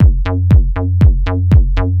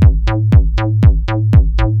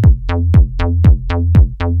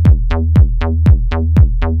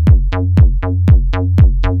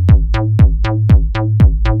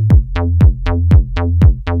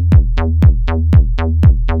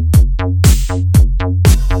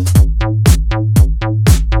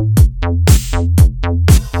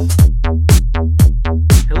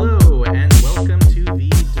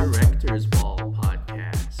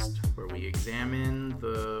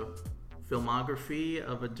filmography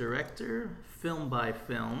of a director, film by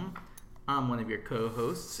film. I'm one of your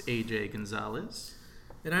co-hosts, AJ Gonzalez.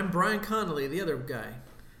 And I'm Brian Connolly, the other guy.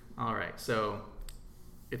 All right, so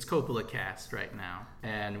it's Coppola Cast right now.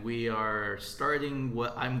 And we are starting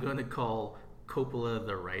what I'm going to call Coppola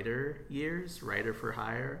the Writer years, writer for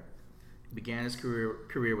hire. He began his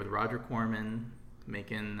career with Roger Corman,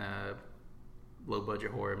 making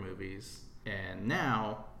low-budget horror movies. And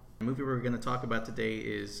now, the movie we're going to talk about today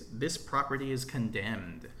is This Property is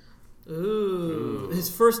Condemned. Ooh. His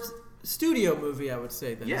first studio movie, I would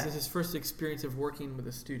say. Yeah. This is his first experience of working with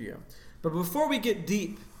a studio. But before we get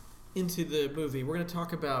deep into the movie, we're going to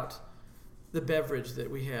talk about the beverage that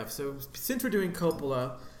we have. So since we're doing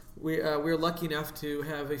Coppola, we're lucky enough to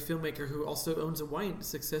have a filmmaker who also owns a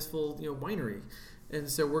successful winery. And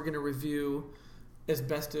so we're going to review, as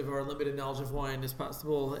best of our limited knowledge of wine as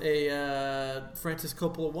possible, a Francis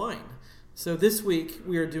Coppola wine. So this week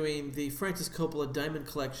we are doing the Francis Coppola Diamond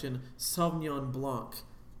Collection Sauvignon Blanc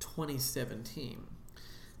 2017.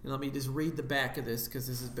 And let me just read the back of this because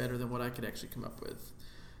this is better than what I could actually come up with.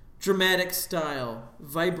 Dramatic style,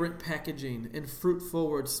 vibrant packaging, and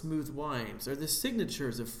fruit-forward smooth wines are the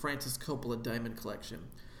signatures of Francis Coppola Diamond Collection.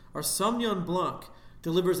 Our Sauvignon Blanc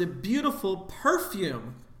delivers a beautiful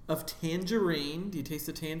perfume of tangerine. Do you taste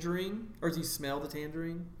the tangerine? Or do you smell the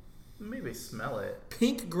tangerine? Maybe smell it.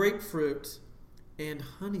 Pink grapefruit and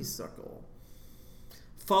honeysuckle.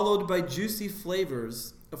 Followed by juicy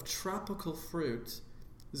flavors of tropical fruit,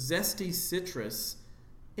 zesty citrus,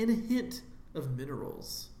 and a hint of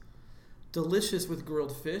minerals. Delicious with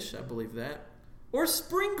grilled fish, I believe that. Or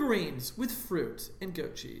spring greens with fruit and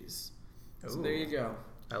goat cheese. Ooh. So there you go.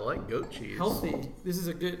 I like goat cheese. Healthy. This is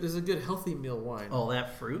a good healthy meal wine. All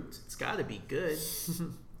that fruit, it's got to be good.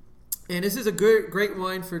 And this is a great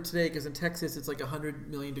wine for today because in Texas it's like 100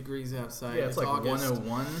 million degrees outside. Yeah, it's like August.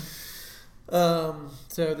 101.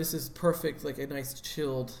 So this is perfect, like a nice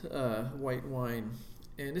chilled white wine.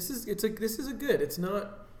 And this is a good. It's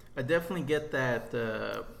not. I definitely get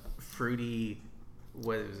that fruity,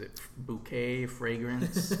 what is it, bouquet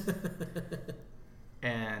fragrance.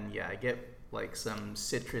 And yeah, I get like some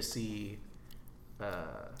citrusy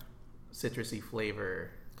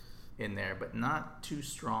flavor in there, but not too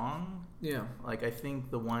strong. Yeah. Like I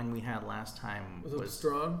think the wine we had last time was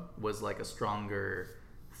strong. Was like a stronger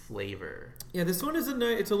flavor. Yeah, this one is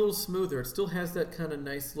it's a little smoother. It still has that kind of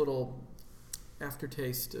nice little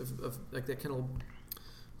aftertaste of like that kind of.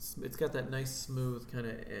 It's got that nice smooth kind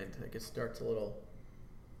of end. Like it starts a little.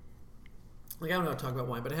 Like I don't know how to talk about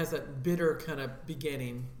wine, but it has that bitter kind of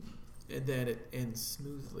beginning, and then it ends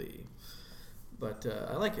smoothly. But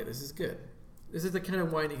I like it. This is good. This is the kind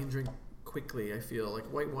of wine you can drink quickly, I feel. Like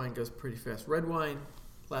white wine goes pretty fast. Red wine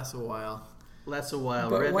lasts a while. Lasts a while.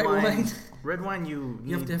 But Red wine, you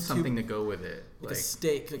need something to go with it. Like a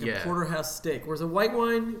steak, like a porterhouse steak. Whereas a white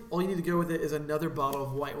wine, all you need to go with it is another bottle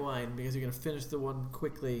of white wine because you're going to finish the one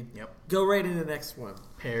quickly. Yep. Go right into the next one.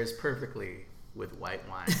 Pairs perfectly with white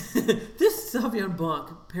wine. This Sauvignon Blanc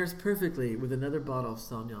pairs perfectly with another bottle of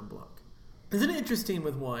Sauvignon Blanc. Isn't it interesting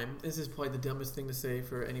with wine? This is probably the dumbest thing to say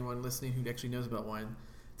for anyone listening who actually knows about wine.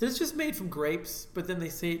 That it's just made from grapes, but then they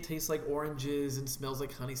say it tastes like oranges and smells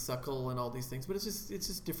like honeysuckle and all these things. But it's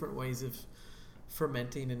just different ways of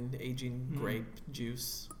fermenting and aging grape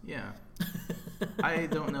juice. Yeah. I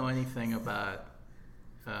don't know anything about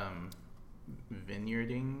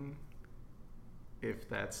vineyarding. If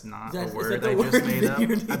that's not a word I just made up.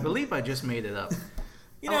 I believe I just made it up.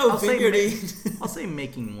 I'll say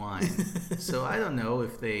making wine. So I don't know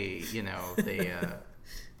if they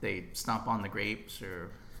stomp on the grapes or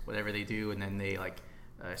whatever they do, and then they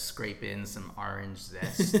scrape in some orange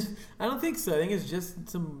zest. I don't think so. I think it's just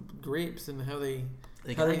some grapes and how they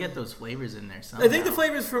get those flavors in there somehow. I think the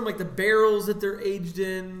flavors from like the barrels that they're aged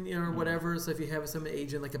in, or whatever. So if you have some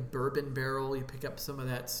aged in like a bourbon barrel, you pick up some of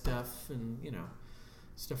that stuff and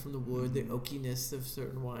stuff from the wood, the oakiness of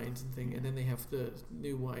certain wines and things. And then they have the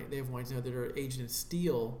new wine. They have wines now that are aged in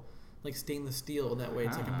steel, like stainless steel, and that way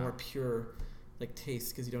it's like a more pure taste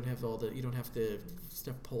because you don't have the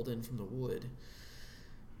stuff pulled in from the wood.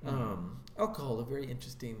 Alcohol, a very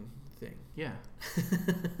interesting thing. Yeah.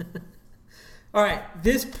 All right,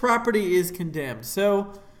 This Property is Condemned.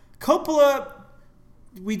 So Coppola,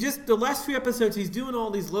 the last few episodes, he's doing all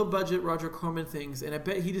these low-budget Roger Corman things, and I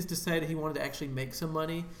bet he just decided he wanted to actually make some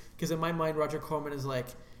money, because in my mind, Roger Corman is like,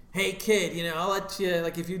 hey, kid, I'll let you,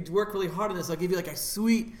 if you work really hard on this, I'll give you, a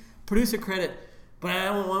sweet producer credit, but I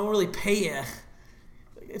won't really pay you.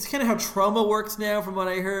 It's kind of how Trauma works now, from what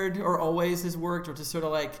I heard, or always has worked, or just sort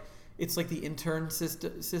of it's like the intern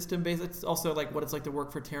system based. It's also what it's like to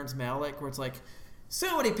work for Terrence Malick, where it's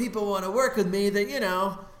so many people want to work with me that,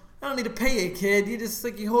 I don't need to pay you, kid. You just,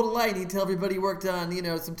 you hold a light and you tell everybody you worked on,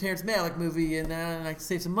 some Terrence Malick movie and I can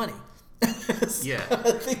save some money. So Yeah.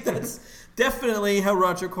 I think that's definitely how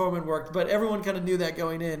Roger Corman worked, but everyone kind of knew that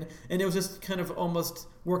going in, and it was just kind of almost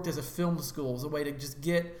worked as a film school, as a way to just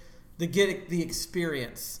get the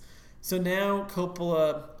experience. So now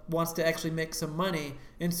Coppola wants to actually make some money,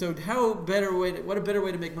 and so what a better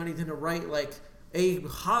way to make money than to write a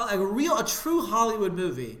true Hollywood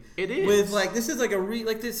movie. It is. With this is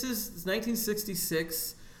this is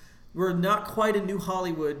 1966. We're not quite a new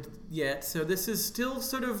Hollywood yet, so this is still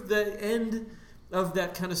sort of the end of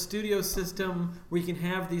that kind of studio system where you can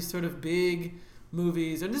have these sort of big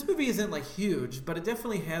movies. And this movie isn't huge, but it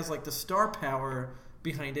definitely has the star power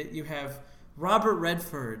behind it. You have Robert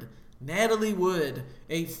Redford, Natalie Wood,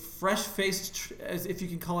 a fresh-faced, if you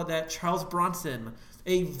can call it that, Charles Bronson,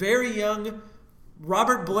 a very young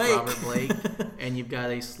Robert Blake. And you've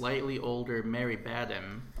got a slightly older Mary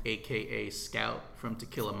Badham, a.k.a. Scout from To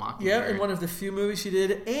Kill a Mockingbird. Yeah, in one of the few movies she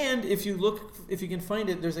did. And if you can find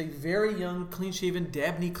it, there's a very young, clean-shaven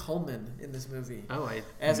Dabney Coleman in this movie. Oh,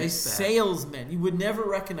 as a salesman. You would never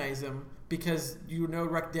recognize him because you know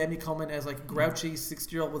Dabney Coleman as grouchy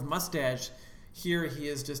 60-year-old with mustache. Here he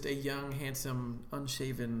is just a young, handsome,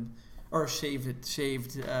 unshaven or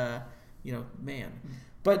shaved man.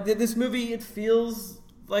 But this movie, it feels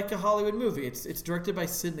like a Hollywood movie. It's directed by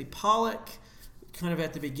Sidney Pollack. Kind of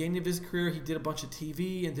at the beginning of his career, he did a bunch of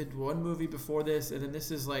TV and did one movie before this, and then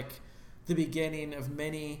this is the beginning of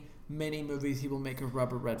many, many movies he will make with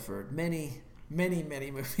Robert Redford. Many, many,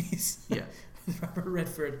 many movies. Yeah. With Robert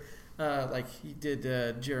Redford. He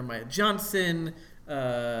did Jeremiah Johnson,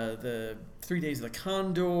 the 3 Days of the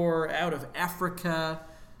Condor, Out of Africa,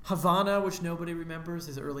 Havana, which nobody remembers,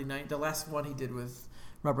 the last one he did with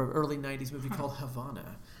Robert, early 90s movie called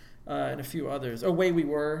Havana, and a few others. Away We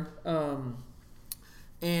Were.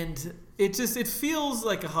 And it feels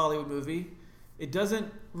like a Hollywood movie. It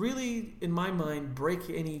doesn't really, in my mind,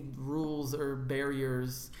 break any rules or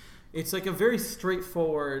barriers. It's a very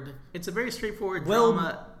straightforward... It's a very straightforward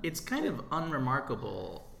drama. It's kind of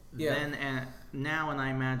unremarkable then and now, and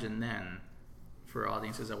I imagine then, for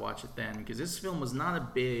audiences that watch it then, because this film was not a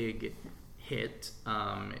big hit.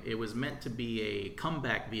 It was meant to be a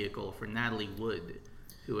comeback vehicle for Natalie Wood,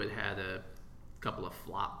 who had a couple of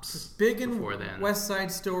flops big in before then. West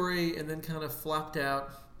Side Story, and then kind of flopped out.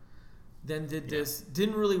 Then did this,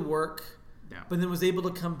 didn't really work. Yeah. But then was able to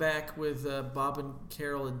come back with Bob and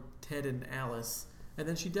Carol and Ted and Alice, and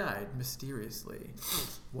then she died mysteriously.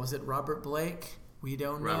 Was it Robert Blake? We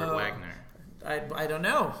don't know. Robert Wagner. I don't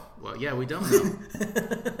know. Well, yeah, we don't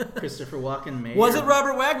know. Christopher Walken may. Was it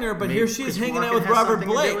Robert Wagner? But here she is hanging out with Robert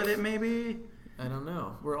Blake. To do with it, maybe. I don't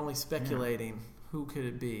know. We're only speculating. Yeah. Who could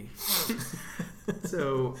it be?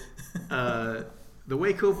 So, the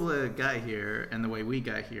way Coppola got here, and the way we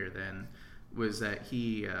got here then, was that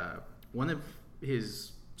he, one of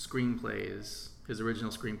his screenplays, his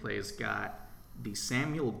original screenplays, got the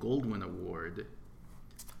Samuel Goldwyn Award,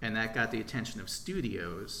 and that got the attention of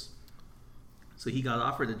studios. So he got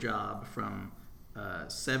offered a job from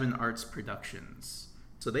Seven Arts Productions.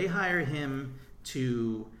 So they hire him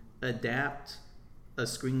to adapt a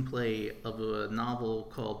screenplay of a novel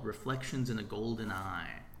called Reflections in a Golden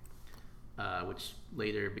Eye, which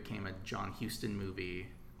later became a John Huston movie.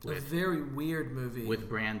 A very weird movie. With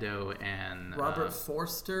Brando and... Robert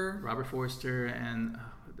Forster. Robert Forster and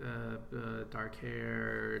dark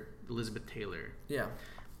hair Elizabeth Taylor. Yeah.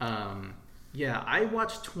 Yeah, I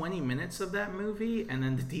watched 20 minutes of that movie, and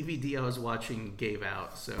then the DVD I was watching gave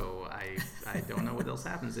out, so I don't know what else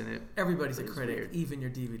happens in it. Everybody's a critic, weird. Even your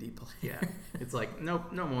DVD player. Yeah, it's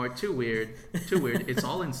nope, no more, too weird. It's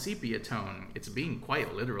all in sepia tone. It's being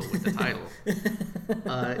quite literal with the title.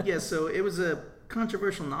 Yeah, so it was a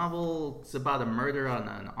controversial novel. It's about a murder on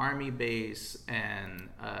an army base, and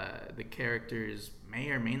the characters may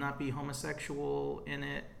or may not be homosexual in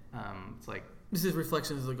it. It's This is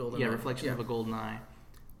Reflections of the Golden Eye. Yeah, Reflections of a Golden Eye.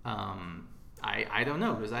 I don't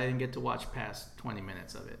know, because I didn't get to watch past 20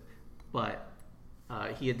 minutes of it. But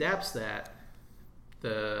he adapts that.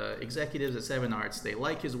 The executives at Seven Arts, they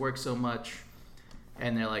like his work so much,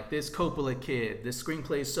 and they're like, this Coppola kid, this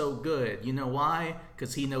screenplay is so good. You know why?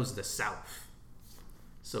 Because he knows the South.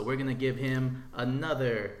 So we're going to give him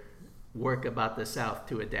another work about the South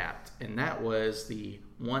to adapt. And that was the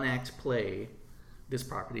one-act play, This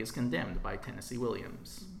Property is Condemned, by Tennessee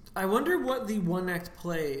Williams. I wonder what the one-act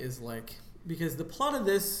play is like, because the plot of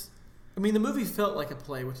this, I mean, the movie felt like a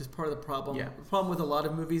play, which is part of the problem. Yeah. The problem with a lot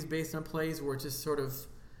of movies based on plays where it's just sort of,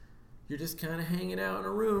 you're just kind of hanging out in a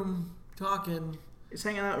room, talking, He's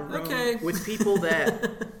hanging out in a room with people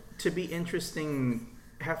that, to be interesting,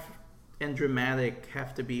 and dramatic,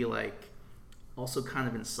 have to be like also kind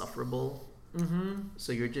of insufferable. Mm-hmm.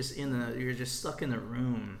 So you're just stuck in a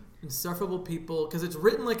room. Insufferable people, because it's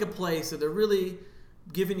written like a play, so they're really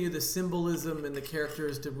giving you the symbolism and the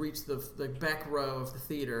characters to reach the back row of the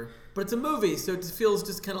theater. But it's a movie, so it feels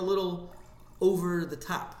just kind of a little over the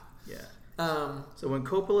top. Yeah. So when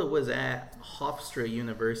Coppola was at Hofstra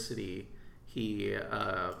University, he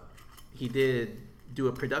did do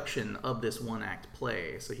a production of this one-act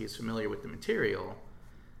play, so he's familiar with the material.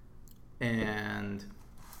 And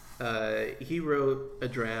he wrote a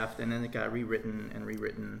draft, and then it got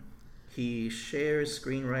rewritten. He shares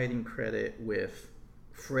screenwriting credit with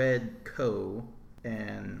Fred Coe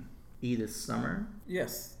and Edith Summer.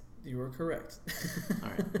 Yes, you were correct. All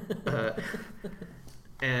right.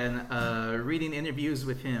 And reading interviews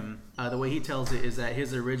with him, the way he tells it is that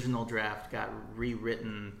his original draft got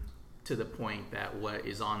rewritten to the point that what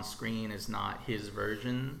is on screen is not his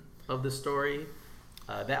version of the story.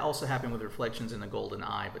 That also happened with Reflections in the Golden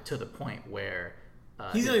Eye, but to the point where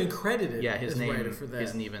he's not even credited. Yeah, his name writer for that.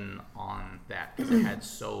 Isn't even on that because it had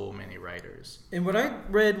so many writers. And what I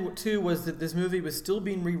read too was that this movie was still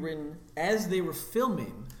being rewritten as they were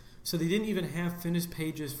filming, so they didn't even have finished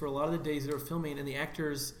pages for a lot of the days they were filming, and the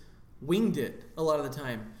actors winged it a lot of the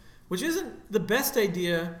time, which isn't the best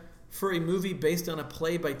idea for a movie based on a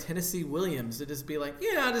play by Tennessee Williams to just be like,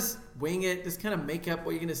 yeah, just wing it, just kind of make up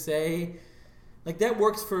what you're gonna say. Like, that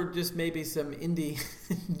works for just maybe some indie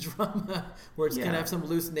drama where it's going to have some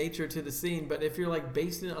loose nature to the scene. But if you're, like,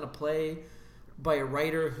 basing it on a play by a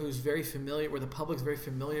writer who's very familiar, where the public's very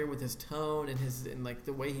familiar with his tone and like,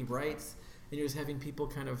 the way he writes, and you're just having people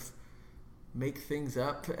kind of make things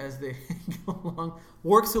up as they go along,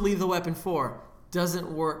 works to Lethal Weapon 4.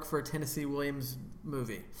 Doesn't work for a Tennessee Williams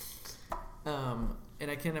movie. And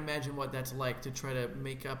I can't imagine what that's like to try to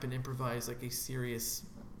make up and improvise, like, a serious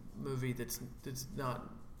movie that's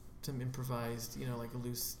not some improvised, like a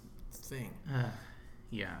loose thing.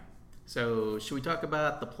 Yeah. So should we talk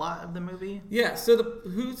about the plot of the movie? Yeah. So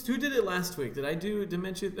who did it last week? Did I do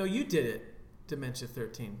Dementia? No, you did it. Dementia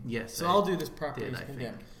 13. Yes. So I'll do this properly.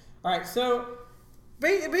 All right. So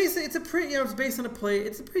basically, it's a pretty. It's based on a play.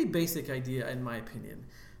 It's a pretty basic idea, in my opinion.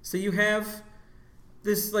 So you have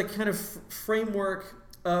this like kind of framework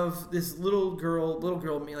of this little girl,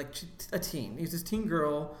 I mean, like a teen. He's this teen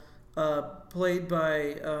girl, played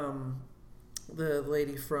by the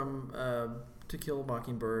lady from To Kill a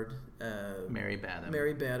Mockingbird, Mary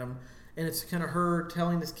Badham. And it's kind of her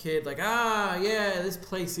telling this kid, like, yeah, this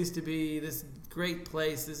place used to be this great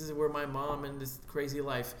place. This is where my mom and this crazy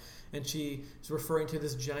life. And she is referring to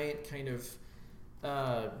this giant kind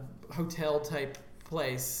of hotel-type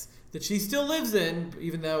place that she still lives in,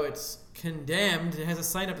 even though it's condemned. It has a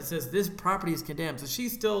sign up that says this property is condemned. So she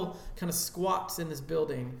still kind of squats in this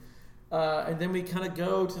building. And then we kind of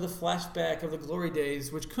go to the flashback of the glory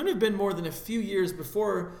days, which couldn't have been more than a few years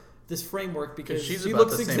before this framework, because she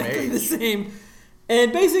looks exactly the same.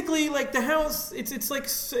 And basically, like, the house, it's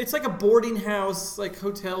like a boarding house, like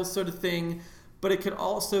hotel sort of thing. But it could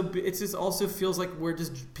also be, it just also feels like where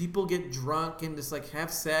just people get drunk and just like have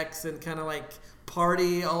sex and kind of like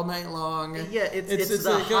party all night long. Yeah, it's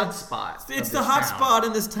the hot spot. It's the hot spot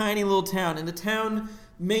in this tiny little town. And the town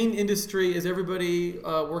main industry is everybody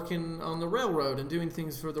working on the railroad and doing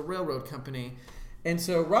things for the railroad company. And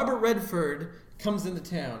so Robert Redford comes into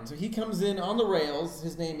town. So he comes in on the rails.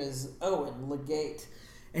 His name is Owen Legate.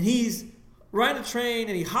 And he's riding a train,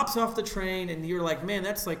 and he hops off the train, and you're like, man,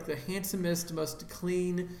 that's like the handsomest, most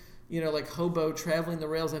clean, like hobo traveling the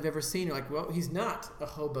rails I've ever seen. You're like, well, he's not a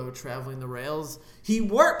hobo traveling the rails. He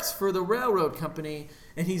works for the railroad company,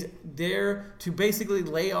 and he's there to basically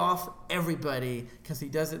lay off everybody because he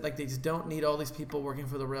does it like they just don't need all these people working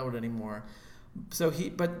for the railroad anymore. So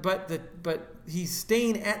but he's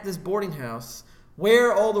staying at this boarding house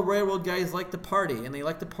where all the railroad guys like to party, and they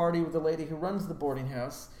like to party with the lady who runs the boarding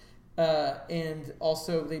house. And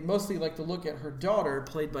also, they mostly like to look at her daughter,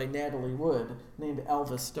 played by Natalie Wood, named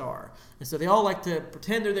Alva Starr. And so they all like to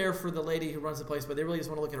pretend they're there for the lady who runs the place, but they really just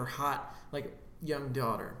want to look at her hot, like, young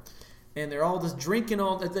daughter. And they're all just drinking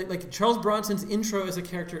all that. Like, Charles Bronson's intro as a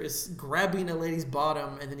character is grabbing a lady's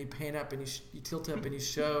bottom, and then you pan up and you tilt up and you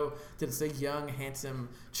show that it's a young, handsome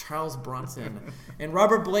Charles Bronson. And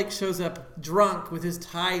Robert Blake shows up drunk with his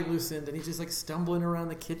tie loosened, and he's just like stumbling around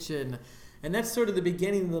the kitchen. And that's sort of the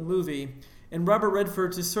beginning of the movie. And Robert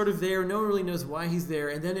Redford's just sort of there. No one really knows why he's there.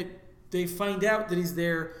 And then they find out that he's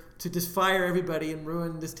there to just fire everybody and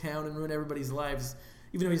ruin this town and ruin everybody's lives,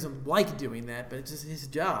 even though he doesn't like doing that. But it's just his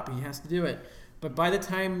job. He has to do it. But by the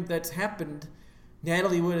time that's happened,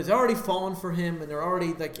 Natalie Wood has already fallen for him, and they're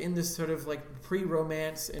already like in this sort of like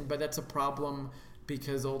pre-romance, but that's a problem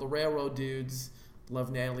because all the railroad dudes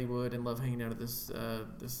love Natalie Wood and love hanging out at this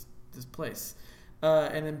place,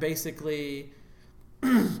 and then basically.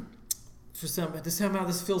 Somehow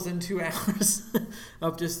this fills in 2 hours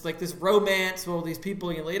of just like this romance where all these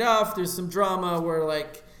people get laid off. There's some drama where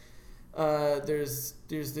like there's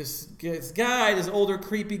this older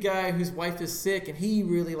creepy guy whose wife is sick, and he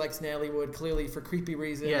really likes Natalie Wood clearly for creepy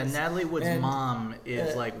reasons. Yeah, Natalie Wood's mom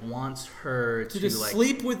is wants her to just like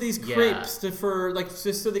sleep with these creeps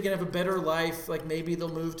just so they can have a better life. Like maybe they'll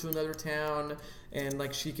move to another town. And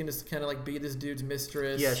like she can just kind of like be this dude's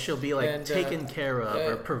mistress. Yeah, she'll be like taken care of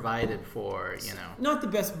or provided for, Not the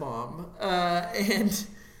best mom. And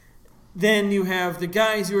then you have the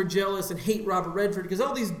guys who are jealous and hate Robert Redford because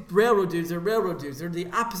all these railroad dudes are railroad dudes. They're the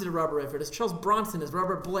opposite of Robert Redford. It's Charles Bronson as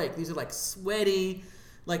Robert Blake. These are like sweaty,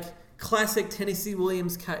 like classic Tennessee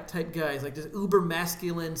Williams type guys, like just uber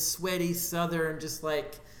masculine, sweaty, southern, just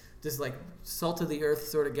like salt of the earth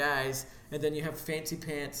sort of guys. And then you have fancy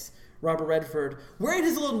pants. Robert Redford, wearing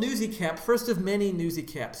his little newsy cap, first of many newsy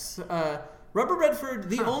caps. Robert Redford,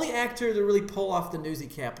 the only actor to really pull off the newsy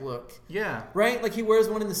cap look. Yeah. Right? Like he wears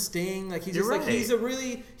one in The Sting. Like he's just You're like right.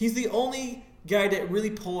 he's the only guy to really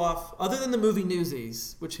pull off, other than the movie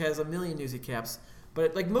Newsies, which has a million newsy caps.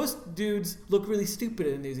 But like most dudes look really stupid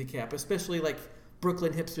in a newsy cap, especially like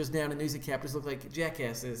Brooklyn hipsters now in a newsy cap just look like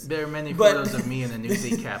jackasses. There are many photos of me in a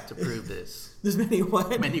newsy cap to prove this. There's many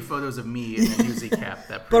what? Many photos of me in a newsy cap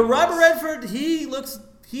that prove But Robert this. Redford, he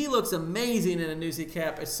looks amazing in a newsy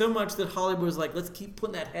cap. It's so much that Hollywood was like, let's keep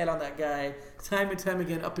putting that hat on that guy time and time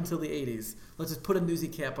again up until the 80s. Let's just put a newsy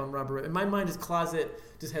cap on Robert Redford. In my mind, his closet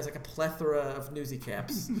just has like a plethora of newsy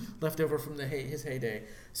caps left over from his heyday.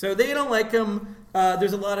 So they don't like him.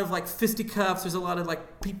 There's a lot of like fisticuffs. There's a lot of like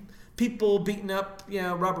people beating up,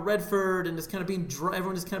 Robert Redford, and just kind of being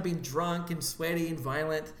everyone just kind of being drunk and sweaty and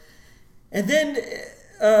violent. And then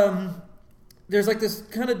there's like this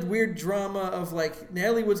kind of weird drama of like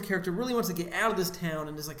Natalie Wood's character really wants to get out of this town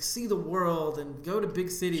and just like see the world and go to big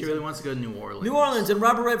cities. She really wants to go to New Orleans. New Orleans, and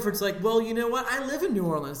Robert Redford's like, well, you know what? I live in New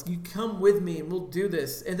Orleans. You come with me and we'll do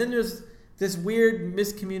this. And then there's this weird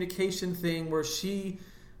miscommunication thing where he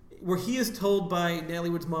is told by Natalie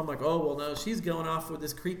Wood's mom, like, oh, well, no, she's going off with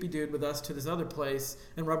this creepy dude with us to this other place.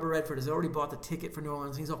 And Robert Redford has already bought the ticket for New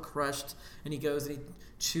Orleans. And he's all crushed. And he goes and he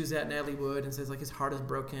chews at Natalie Wood and says, like, his heart is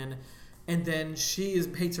broken. And then she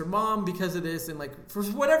hates her mom because of this. And, like, for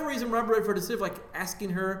whatever reason, Robert Redford, instead of, like,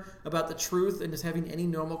 asking her about the truth and just having any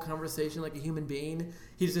normal conversation like a human being,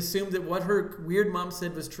 he just assumed that what her weird mom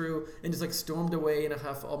said was true and just, like, stormed away in a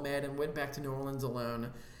huff all mad and went back to New Orleans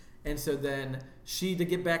alone. And so then she, to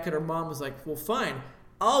get back at her mom, was like, well, fine,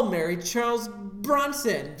 I'll marry Charles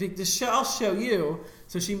Bronson. I'll show you.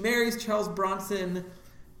 So she marries Charles Bronson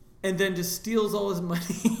and then just steals all his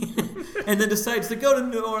money and then decides to go to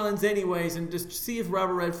New Orleans anyways and just see if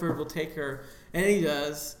Robert Redford will take her. And he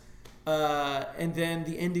does. And then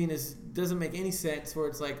the ending doesn't make any sense, where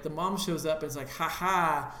it's like the mom shows up and it's like,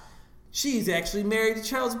 ha-ha, she's actually married to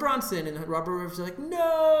Charles Bronson. And Robert Redford's like,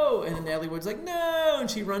 no. And then Natalie Wood's like, no.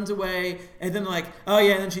 And she runs away. And then like, oh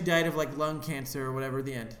yeah, and then she died of like lung cancer or whatever at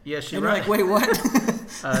the end. Yeah, she and they're like, wait, what?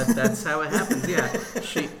 That's how it happens, yeah.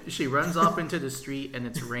 She runs off into the street and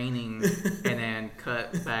it's raining, and then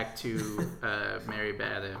cut back to Mary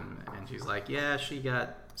Badham. And she's like, yeah, she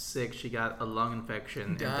got sick. She got a lung infection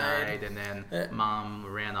and died. And then mom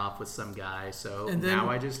ran off with some guy. So now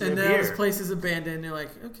I just live here. And now this place is abandoned. And you're like,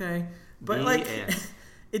 okay. But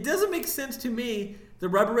it doesn't make sense to me that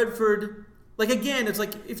Robert Redford, like, again, it's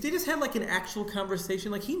like if they just had like an actual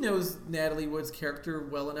conversation, like he knows Natalie Wood's character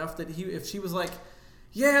well enough that if she was like,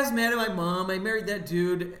 yeah, I was mad at my mom, I married that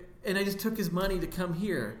dude, and I just took his money to come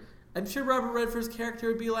here, I'm sure Robert Redford's character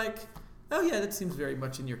would be like, oh yeah, that seems very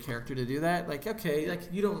much in your character to do that. Like, okay, like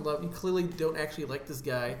you clearly don't actually like this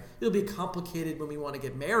guy. It'll be complicated when we want to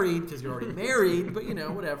get married because you're already married, but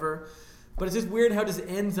whatever. But it's just weird how it just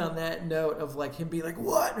ends on that note of like him being like,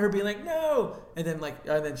 what? And her being like, no. And then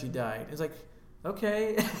then she died. It's like,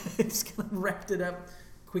 okay. It's kind of wrapped it up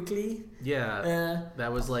quickly. Yeah.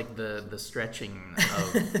 That was like the stretching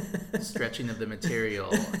of the material,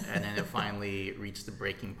 and then it finally reached the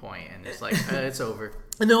breaking point, and it's like, it's over.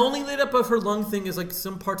 And the only lit up of her lung thing is like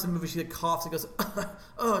some parts of the movie she like coughs and goes,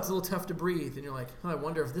 oh, it's a little tough to breathe, and you're like, oh, I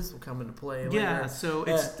wonder if this will come into play later. Yeah, so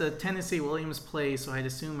it's the Tennessee Williams play, so I'd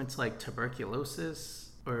assume it's like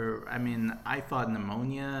tuberculosis, or I mean, I thought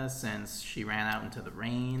pneumonia since she ran out into the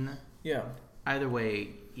rain. Yeah. Either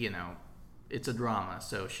way, it's a drama,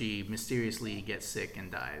 so she mysteriously gets sick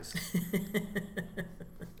and dies.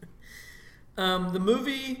 The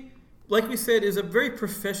movie, like we said, is a very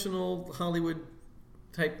professional Hollywood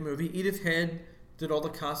type movie. Edith Head did all the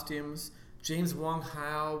costumes. James Wong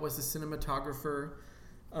Howe was the cinematographer.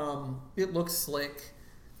 It looks slick.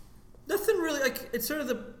 Nothing really it's sort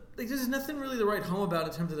of there's nothing really to write home about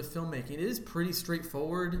in terms of the filmmaking. It is pretty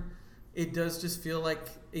straightforward. It does just feel like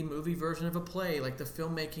a movie version of a play. Like the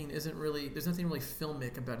filmmaking isn't really, there's nothing really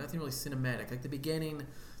filmic about it, nothing really cinematic. Like the beginning,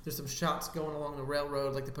 there's some shots going along the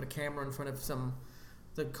railroad, like they put a camera in front of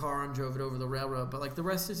the car and drove it over the railroad. But like the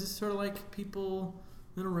rest is just sort of like people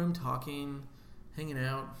in a room talking, hanging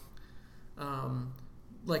out.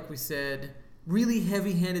 Like we said, really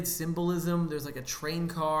heavy-handed symbolism. There's like a train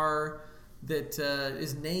car that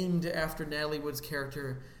is named after Natalie Wood's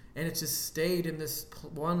character, and it just stayed in this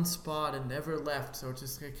one spot and never left. So it's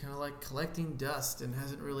just kind of like collecting dust and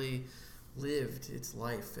hasn't really lived its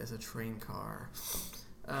life as a train car.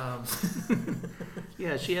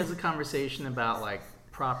 Yeah, she has a conversation about like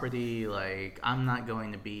property, like I'm not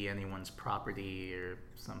going to be anyone's property or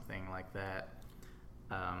something like that.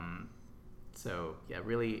 So yeah,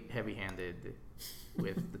 really heavy-handed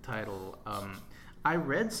with the title. I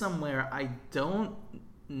read somewhere, I don't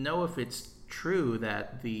know if it's true,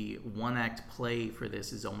 that the one-act play for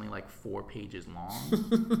this is only like 4 pages long.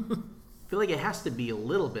 I feel like it has to be a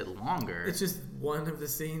little bit longer. It's just one of the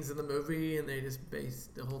scenes in the movie, and they just base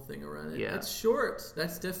the whole thing around it. Yeah. It's short.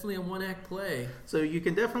 That's definitely a one-act play. So you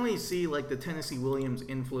can definitely see like the Tennessee Williams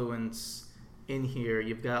influence in here.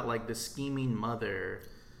 You've got like the scheming mother,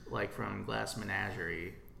 like from Glass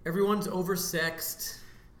Menagerie. Everyone's oversexed.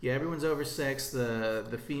 Yeah, everyone's oversexed.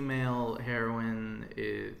 The female heroine,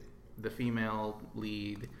 the female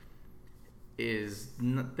lead,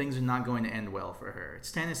 things are not going to end well for her.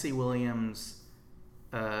 It's Tennessee Williams.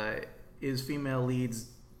 Is female leads,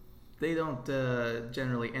 they don't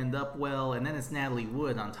generally end up well, and then it's Natalie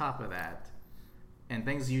Wood on top of that, and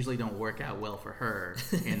things usually don't work out well for her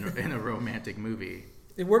in a romantic movie.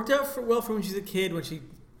 It worked out well for when she was a kid, when she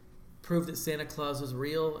proved that Santa Claus was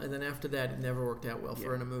real, and then after that, it never worked out well for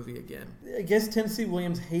her in a movie again. I guess Tennessee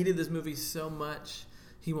Williams hated this movie so much,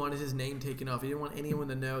 he wanted his name taken off. He didn't want anyone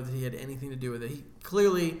to know that he had anything to do with it. He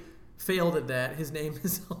clearly failed at that. His name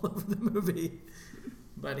is all over the movie,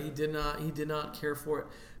 but he did not care for it.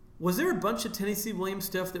 Was there a bunch of Tennessee Williams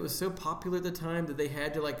stuff that was so popular at the time that they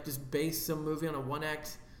had to like just base some movie on a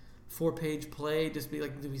one-act 4-page play, just be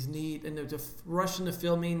like, he's neat, and to rush into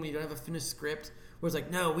filming when you don't have a finished script? Where it's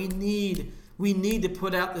like, no, we need to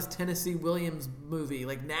put out this Tennessee Williams movie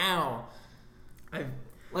like now.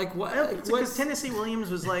 Because Tennessee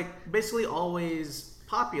Williams was like basically always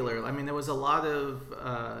popular. I mean, there was a lot of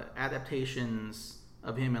adaptations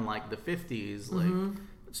of him in like the 50s, like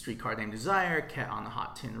Streetcar Named Desire, Cat on the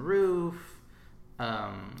Hot Tin Roof.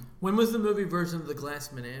 When was the movie version of The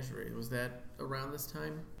Glass Menagerie? Was that around this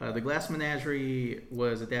time? The Glass Menagerie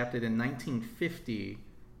was adapted in 1950.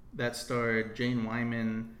 That starred Jane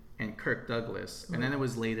Wyman and Kirk Douglas. And then it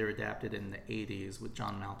was later adapted in the 80s with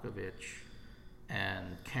John Malkovich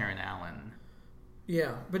and Karen Allen.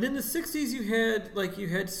 Yeah, but in the 60s you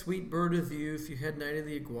had Sweet Bird of Youth, you had Night of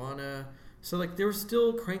the Iguana. So like they were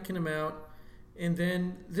still cranking them out. And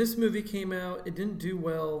then this movie came out, it didn't do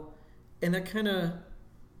well, and that kind of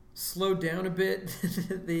slowed down a bit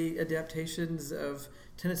the adaptations of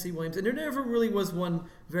Tennessee Williams. And there never really was one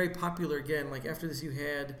very popular again. Like after this you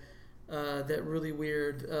had that really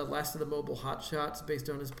weird Last of the Mobile Hotshots based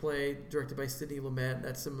on his play, directed by Sidney Lumet.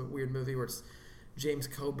 That's some weird movie where it's James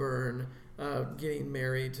Coburn getting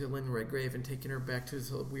married to Lynn Redgrave and taking her back to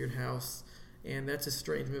his weird house. And that's a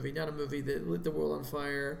strange movie, not a movie that lit the world on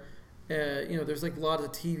fire. There's like a lot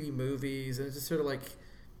of TV movies, and it's just sort of like,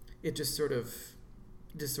 the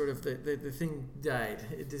thing died.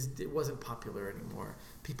 It wasn't popular anymore.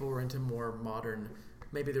 People were into more modern,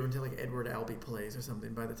 maybe they were into like Edward Albee plays or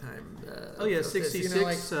something by the time.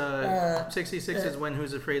 66. 66 is when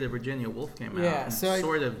Who's Afraid of Virginia Woolf came out. Yeah, and so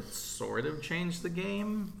sort of changed the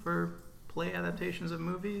game for play adaptations of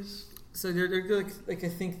movies. So they're like I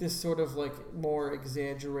think this sort of like more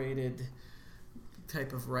exaggerated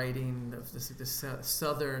type of writing of this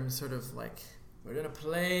southern sort of like, we're gonna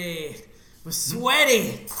play, we're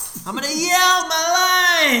sweaty, I'm gonna yell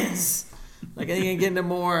my lines. Like I think you get into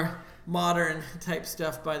more modern type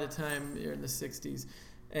stuff by the time you're in the 60s,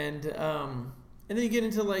 and then you get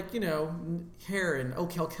into like Hair and Oh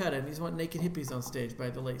Calcutta, and these want naked hippies on stage by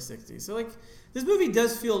the late 60s. So like this movie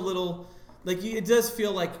does feel a little. Like it does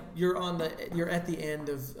feel like you're at the end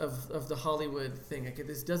of the Hollywood thing. Like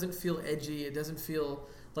this doesn't feel edgy. It doesn't feel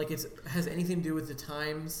like it has anything to do with the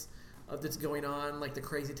times that's going on, like the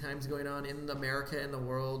crazy times going on in America and the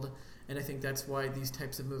world. And I think that's why these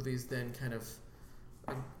types of movies then kind of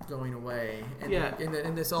are going away. And Yeah.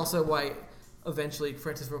 And this also why eventually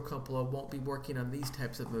Francis Ford Coppola won't be working on these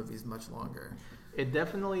types of movies much longer. It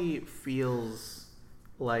definitely feels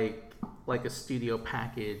like a studio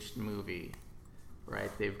packaged movie,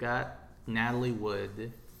 right? They've got Natalie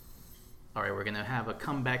Wood. All right, we're gonna have a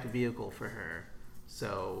comeback vehicle for her.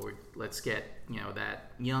 So let's get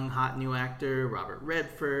that young hot new actor Robert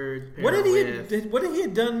Redford. What did he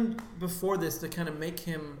have done before this to kind of make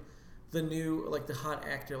him the new the hot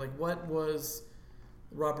actor? Like what was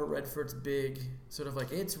Robert Redford's big sort of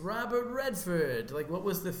it's Robert Redford? Like what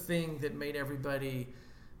was the thing that made everybody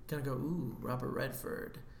kind of go, ooh, Robert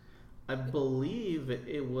Redford? I believe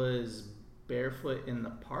it was Barefoot in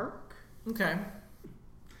the Park. Okay.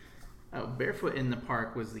 Barefoot in the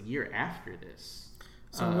Park was the year after this.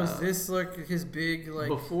 So was this his big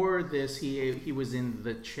Before this, he was in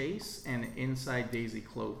The Chase and Inside Daisy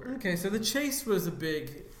Clover. Okay, so The Chase was a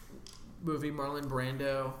big movie. Marlon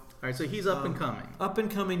Brando. All right, so he's up and coming. Up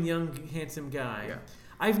and coming, young, handsome guy.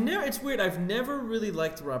 Yeah. It's weird. I've never really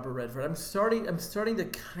liked Robert Redford. I'm starting to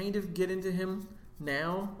kind of get into him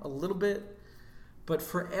now a little bit, but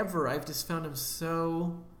forever I've just found him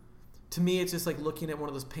so. To me, it's just like looking at one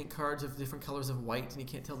of those paint cards of different colors of white, and you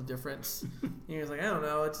can't tell the difference. And you're just I don't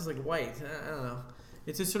know. It's just like white. I don't know.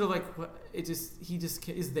 It's just sort of he just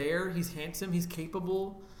is there. He's handsome. He's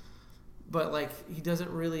capable. But he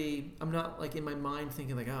doesn't really. I'm not in my mind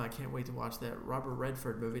thinking I can't wait to watch that Robert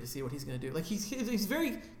Redford movie to see what he's going to do. He's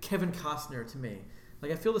very Kevin Costner to me.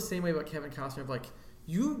 I feel the same way about Kevin Costner. Of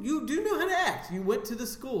you do know how to act. You went to the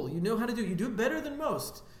school. You know how to do. You do it better than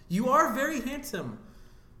most. You are very handsome.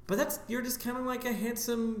 But you're just kind of like a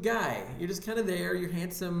handsome guy. You're just kind of there. You're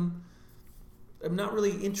handsome. I'm not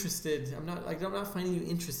really interested. I'm not finding you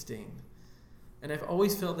interesting. And I've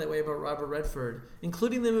always felt that way about Robert Redford,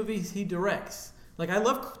 including the movies he directs. I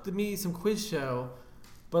love some quiz show,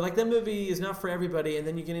 but that movie is not for everybody. And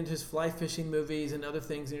then you get into his fly fishing movies and other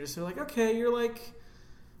things, and you're just sort of okay,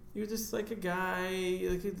 you're just a guy.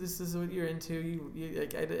 This is what you're into.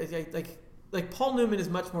 Paul Newman is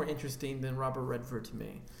much more interesting than Robert Redford to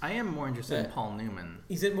me. I am more interested in Paul Newman.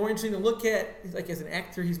 He's more interesting to look at. As an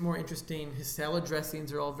actor, he's more interesting. His salad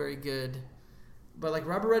dressings are all very good. But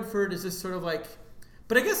Robert Redford is just sort of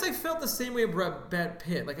But I guess I felt the same way about Brad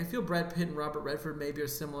Pitt. I feel Brad Pitt and Robert Redford maybe are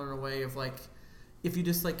similar in a way of if you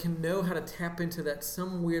just can know how to tap into that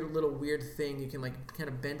some weird thing, you can kind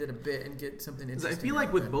of bend it a bit and get something interesting. I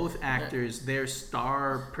feel with both actors, their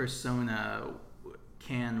star persona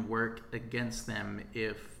can work against them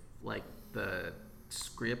if the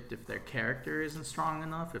script, if their character isn't strong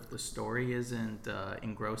enough, if the story isn't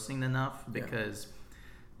engrossing enough, because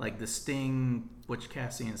The Sting, Butch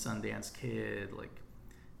Cassidy and Sundance Kid,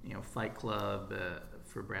 Fight Club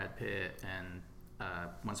for Brad Pitt, and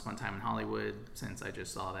Once Upon a Time in Hollywood, since I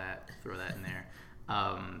just saw that, throw that in there,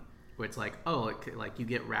 where it's you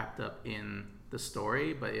get wrapped up in the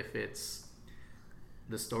story, but if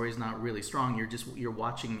the story's not really strong, you're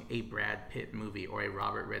watching a Brad Pitt movie or a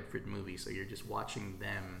Robert Redford movie, so you're just watching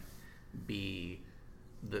them be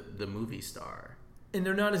the movie star. And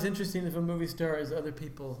they're not as interesting of a movie star as other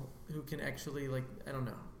people who can actually I don't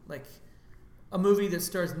know, a movie that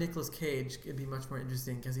stars Nicolas Cage could be much more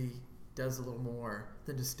interesting because he does a little more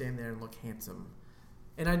than just stand there and look handsome.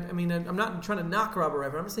 And I'm not trying to knock Robert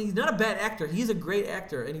Redford. I'm just saying he's not a bad actor. He's a great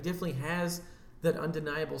actor, and he definitely has that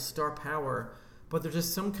undeniable star power. But there's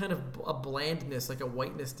just some kind of a blandness, a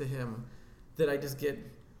whiteness to him that I just get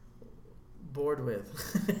bored with.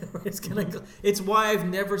 It's why I've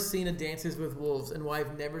never seen a Dances with Wolves and why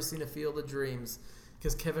I've never seen a Field of Dreams.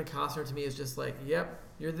 Because Kevin Costner to me is just yep,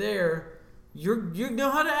 you're there. You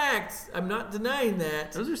know how to act. I'm not denying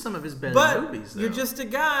that. Those are some of his better movies, though. You're just a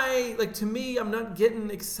guy. To me, I'm not getting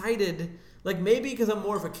excited. Maybe because I'm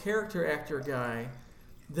more of a character actor guy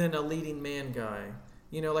than a leading man guy.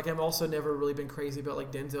 I'm also never really been crazy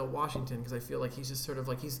about Denzel Washington because I feel he's just sort of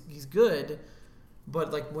he's good,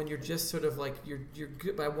 but when you're just sort of you're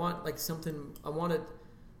good. But I want something. I want to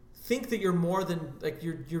think that you're more than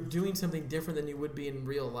you're doing something different than you would be in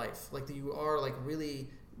real life. That you are really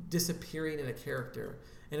disappearing in a character,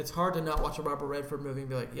 and it's hard to not watch a Robert Redford movie and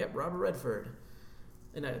be yep, Robert Redford,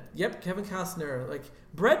 and yep, Kevin Costner.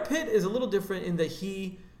 Brad Pitt is a little different in that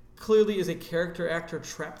he clearly is a character actor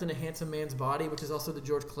trapped in a handsome man's body, which is also the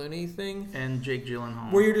George Clooney thing. And Jake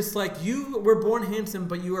Gyllenhaal. Where you're just you were born handsome,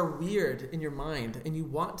 but you are weird in your mind, and you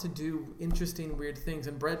want to do interesting, weird things.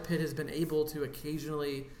 And Brad Pitt has been able to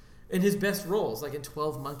occasionally, in his best roles, in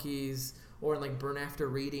 12 Monkeys or in like Burn After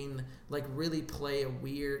Reading, like really play a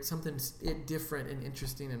weird something different and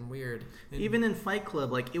interesting and weird. And even in Fight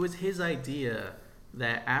Club, like it was his idea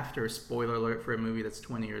that after, spoiler alert for a movie that's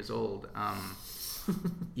 20 years old,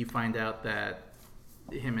 you find out that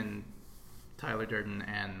him and Tyler Durden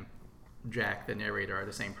and Jack, the narrator, are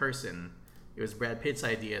the same person. It was Brad Pitt's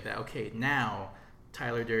idea that, okay, now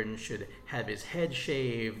Tyler Durden should have his head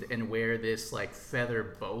shaved and wear this like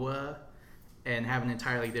feather boa and have an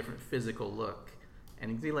entirely different physical look.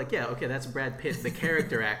 And he'd be like, yeah, okay, that's Brad Pitt, the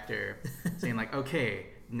character actor, saying like, okay,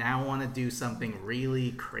 now I want to do something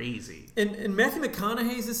really crazy. And Matthew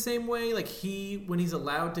McConaughey's the same way. Like when he's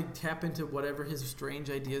allowed to tap into whatever his strange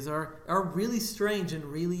ideas are really strange and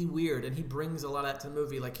really weird. And he brings a lot of that to the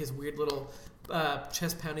movie, like his weird little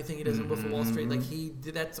chest pounding thing he does in Wolf of Wall Street. Like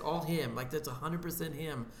that's all him. Like that's 100%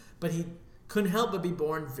 him. But he couldn't help but be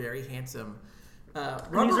born very handsome.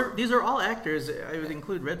 These are all actors. I would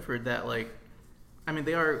include Redford. That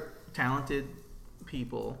they are talented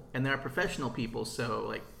people and they're professional people, so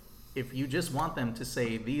like if you just want them to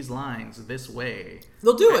say these lines this way,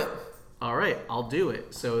 they'll do it. All right, I'll do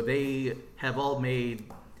it. So they have all made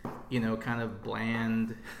kind of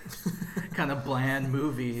bland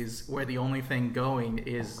movies where the only thing going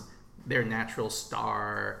is their natural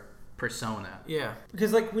star persona. Yeah,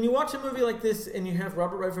 because like when you watch a movie like this and you have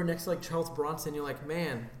Robert Redford next to like Charles Bronson, you're like,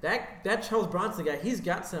 man, that Charles Bronson guy, he's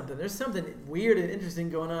got something. There's something weird and interesting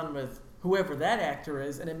going on with whoever that actor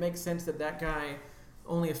is, and it makes sense that guy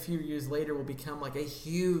only a few years later will become like a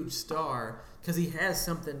huge star because he has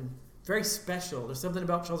something very special. There's something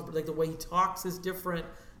about Charles, like the way he talks is different,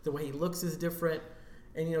 the way he looks is different,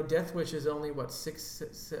 and Death Wish is only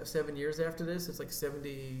 7 years after this. It's like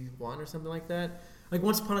 71 or something like that. Like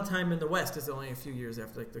Once Upon a Time in the West is only a few years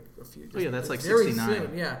after, a few. Oh yeah, that's like very 69.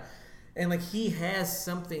 Soon, yeah. And like he has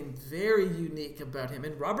something very unique about him.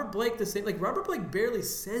 And Robert Blake the same. Like Robert Blake barely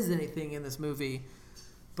says anything in this movie,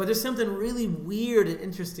 but there's something really weird and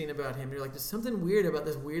interesting about him. You're like, there's something weird about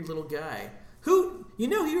this weird little guy who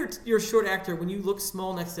you're a short actor when you look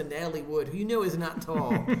small next to Natalie Wood, who is not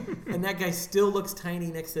tall, and that guy still looks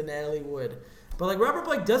tiny next to Natalie Wood. But like Robert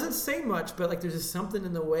Blake doesn't say much, but like there's just something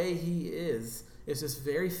in the way he is. It's just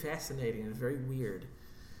very fascinating and very weird.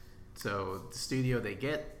 So the studio, they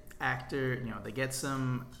get they get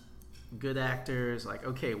some good actors. Like,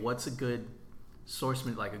 okay, what's a good source,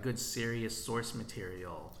 like a good serious source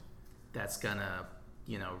material that's gonna,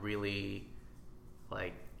 really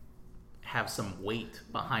like have some weight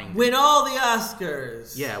behind win it. all the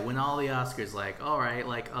Oscars. Yeah, win all the Oscars. Like, all right,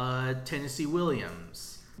 like Tennessee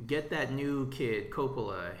Williams, get that new kid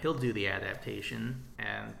Coppola. He'll do the adaptation,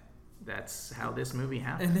 and that's how this movie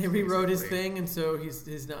happened. And they rewrote his thing, and so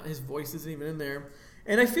his voice isn't even in there.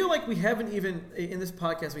 And I feel like we haven't even, in this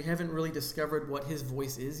podcast, we haven't really discovered what his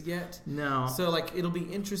voice is yet. No. So, like, it'll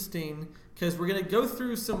be interesting, because we're going to go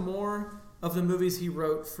through some more of the movies he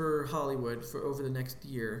wrote for Hollywood for over the next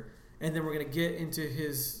year. And then we're going to get into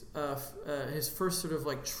his first sort of,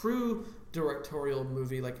 like, true directorial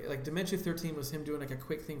movie. Like Dementia 13 was him doing, like, a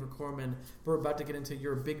quick thing for Corman. We're about to get into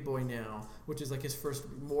You're a Big Boy Now, which is, like, his first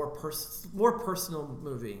more personal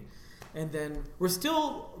movie. And then we're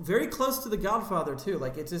still very close to The Godfather, too.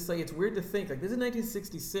 Like, it's just, like, it's weird to think. Like, this is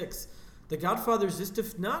 1966. The Godfather's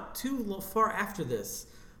just not too far after this.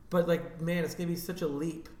 But, like, man, it's going to be such a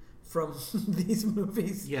leap from these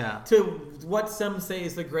movies to what some say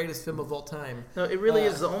is the greatest film of all time. No, it really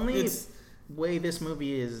is. The only way this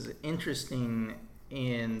movie is interesting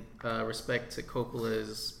in respect to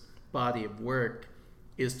Coppola's body of work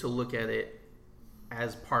is to look at it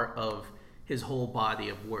as part of his whole body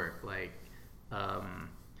of work. Like,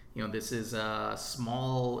 this is a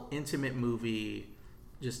small, intimate movie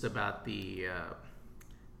just about the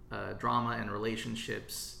drama and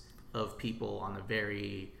relationships of people on a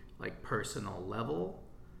very, like, personal level.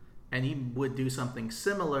 And he would do something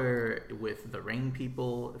similar with The Rain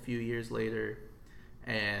People a few years later.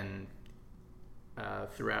 And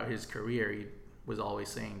throughout his career, he was always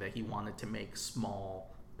saying that he wanted to make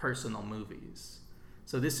small, personal movies.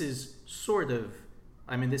 So this is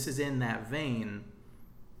this is in that vein.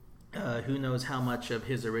 Who knows how much of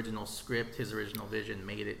his original script, his original vision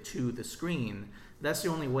made it to the screen. That's the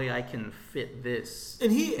only way I can fit this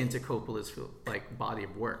into Coppola's body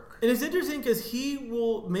of work. And it's interesting because he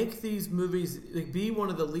will make these movies, like, be one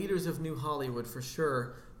of the leaders of New Hollywood for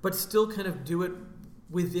sure, but still kind of do it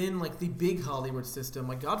within, like, the big Hollywood system.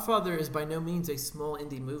 Like, Godfather is by no means a small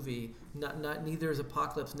indie movie. Neither is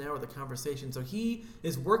Apocalypse Now or The Conversation. So he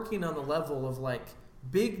is working on the level of, like,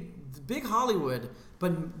 big Hollywood,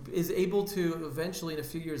 but is able to eventually in a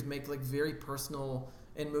few years make, like, very personal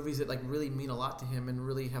and movies that like really mean a lot to him and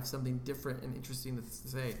really have something different and interesting to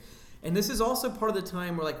say. And this is also part of the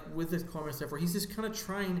time where, like, with this Corman stuff, where he's just kind of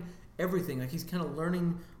trying everything. Like, he's kind of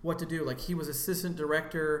learning what to do. Like, he was assistant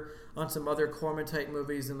director on some other Corman type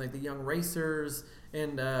movies, and like The Young Racers,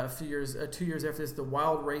 and 2 years after this, The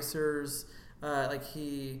Wild Racers. Like,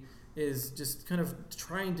 he is just kind of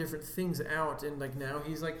trying different things out, and like now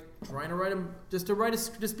he's like trying to just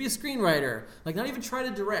be a screenwriter. Like, not even try to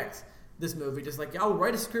direct this movie, just like, I'll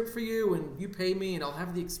write a script for you and you pay me and I'll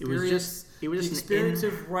have the experience. It was the experience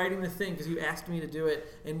of writing the thing because you asked me to do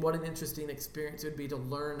it, and what an interesting experience it would be to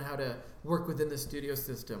learn how to work within the studio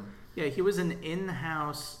system. Yeah, he was an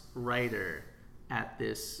in-house writer at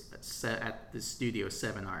this studio,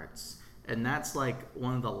 Seven Arts, and that's like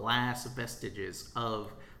one of the last vestiges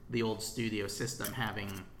of the old studio system,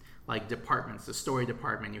 having like departments. The story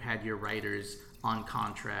department, you had your writers on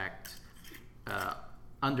contract,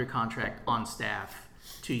 under contract, on staff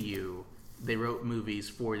to you. They wrote movies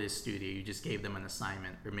for this studio. You just gave them an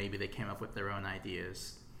assignment, or maybe they came up with their own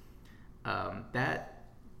ideas. That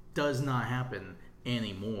does not happen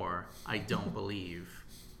anymore, I don't believe.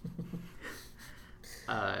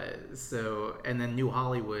 And then New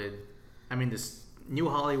Hollywood, this New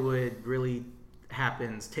Hollywood really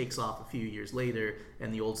takes off a few years later,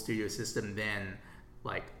 and the old studio system then,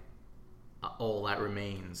 like, all that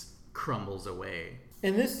remains crumbles away.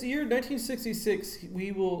 And this year, 1966,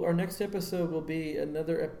 our next episode will be a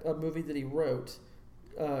movie that he wrote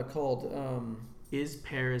called Is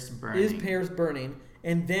Paris Burning? Is Paris Burning?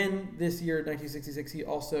 And then this year, 1966, he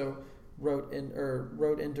also wrote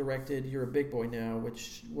and directed You're a Big Boy Now,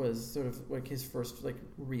 which was sort of like his first like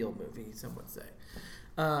real movie, some would say.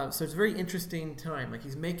 So it's a very interesting time. Like,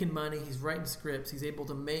 he's making money, he's writing scripts, he's able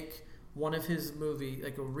to make one of his movie,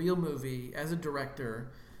 like a real movie, as a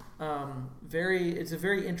director. It's a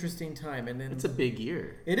very interesting time, and then it's a big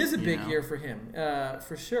year. It is a big year for him,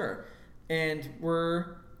 for sure. And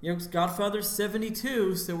Godfather's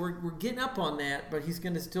 72, so we're getting up on that. But he's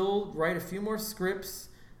going to still write a few more scripts,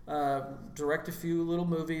 direct a few little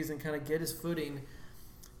movies, and kind of get his footing.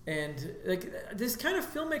 And like, this kind of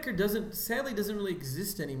filmmaker sadly doesn't really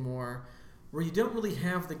exist anymore, where you don't really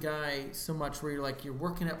have the guy so much where you're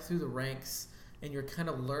working up through the ranks and you're kind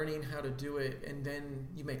of learning how to do it, and then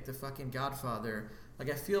you make the fucking Godfather. Like,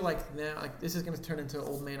 I feel like now, like, this is going to turn into an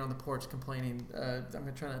old man on the porch complaining. I'm going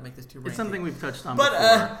to try not to make this too ranky. It's something we've touched on before.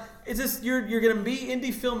 But it's just, you're going to be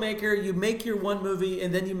indie filmmaker, you make your one movie,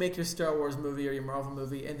 and then you make your Star Wars movie or your Marvel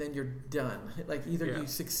movie, and then you're done. Like, either you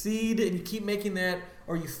succeed and you keep making that,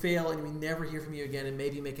 or you fail and we never hear from you again, and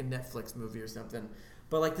maybe make a Netflix movie or something.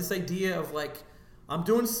 But like, this idea of like, I'm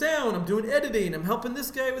doing sound, I'm doing editing, I'm helping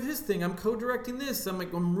this guy with his thing, I'm co-directing this,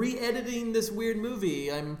 I'm re-editing this weird movie,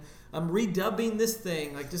 I'm redubbing this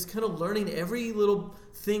thing, like, just kind of learning every little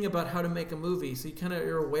thing about how to make a movie, so you kind of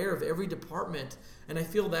are aware of every department, and I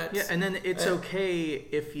feel that. Yeah, and then it's okay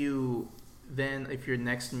if your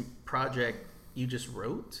next project you just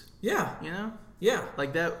wrote. Yeah. You know. Yeah.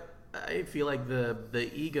 Like that, I feel like the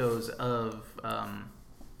egos of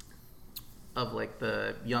like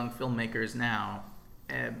the young filmmakers now.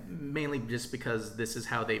 Mainly just because this is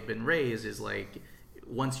how they've been raised, is like,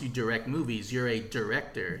 once you direct movies, you're a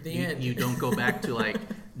director. You don't go back to like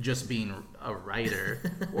just being a writer,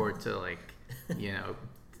 or to like,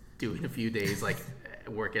 doing a few days like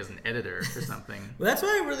work as an editor or something. Well, that's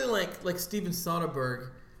why I really like Steven Soderbergh,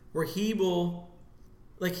 where he will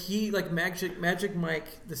like Magic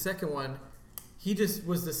Mike, the second one. He just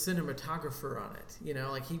was the cinematographer on it.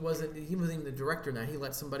 Like, he wasn't even the director now. He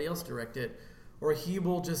let somebody else direct it. Or he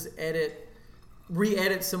will just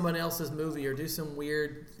re-edit someone else's movie, or do some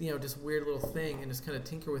weird, just weird little thing, and just kind of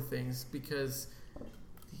tinker with things, because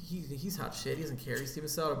he's hot shit. He doesn't care. He's Steven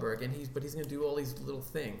Soderbergh, but he's going to do all these little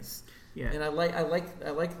things. Yeah. And I like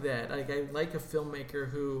that. Like, I like a filmmaker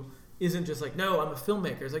who isn't just like, no, I'm a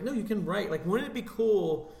filmmaker. It's like, no, you can write. Like, wouldn't it be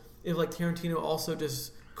cool if like Tarantino also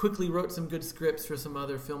just quickly wrote some good scripts for some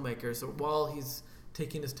other filmmakers, so while he's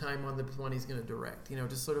taking his time on the one he's going to direct,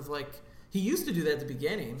 just sort of like. He used to do that at the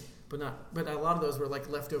beginning, but a lot of those were like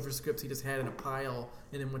leftover scripts he just had in a pile,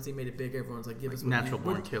 and then once he made it big, everyone's like, give us Natural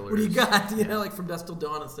Born Killers. What do you got? Like From Dusk Till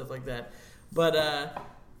Dawn and stuff like that. But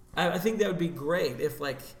I think that would be great if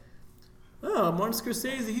like, Martin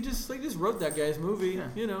Scorsese, he just wrote that guy's movie.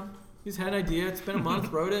 Yeah. He's had an idea. It's been a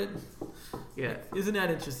month, wrote it. Yeah. Isn't that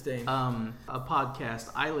interesting? A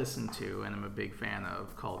podcast I listen to and I'm a big fan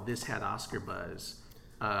of, called This Had Oscar Buzz.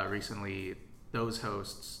 Recently, those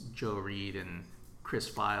hosts, Joe Reed and Chris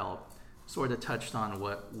File, sort of touched on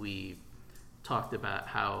what we talked about,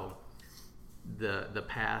 how the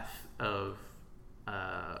path of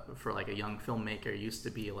for like a young filmmaker used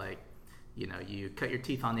to be like, you know, you cut your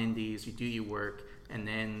teeth on indies, you do your work, and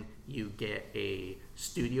then you get a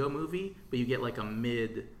studio movie, but you get like a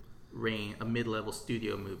mid-level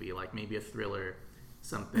studio movie, like maybe a thriller,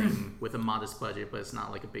 something with a modest budget, but it's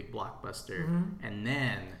not like a big blockbuster. And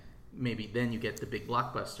then you get the big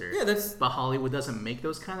blockbuster. Yeah, but Hollywood doesn't make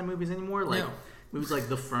those kind of movies anymore. Like movies like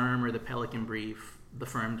The Firm or The Pelican Brief. The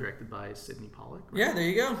Firm, directed by Sidney Pollack. Right? Yeah, there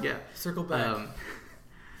you go. Yeah, circle back.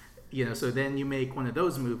 You know, so then you make one of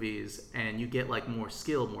those movies, and you get like more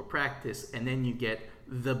skill, more practice, and then you get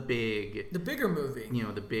the bigger movie. You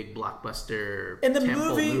know, the big blockbuster and the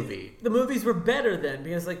movie. The movies were better then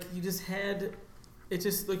because like you just had. It's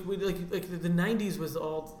just like the '90s was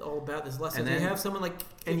all about this lesson. You have someone like,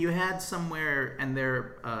 and you had somewhere, and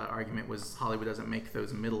their argument was Hollywood doesn't make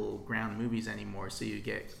those middle ground movies anymore. So you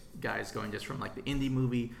get guys going just from like the indie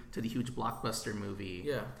movie to the huge blockbuster movie.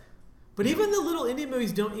 Yeah, but even the little indie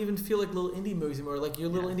movies don't even feel like little indie movies anymore. Like your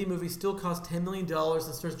little indie movie still costs $10 million and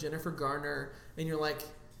stars Jennifer Garner, and you're like,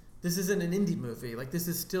 this isn't an indie movie. Like this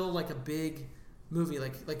is still like a big movie,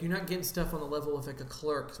 like you're not getting stuff on the level of like a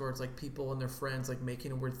Clerks where it's like people and their friends like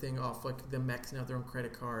making a weird thing off like them maxing out their own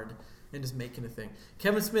credit card and just making a thing.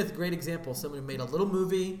 Kevin Smith, great example. Someone who made a little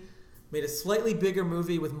movie, made a slightly bigger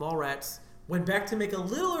movie with Mallrats, went back to make a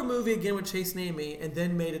littler movie again with Chase and Amy, and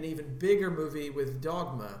then made an even bigger movie with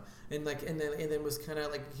Dogma. And then was kind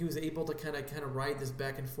of like he was able to kind of ride this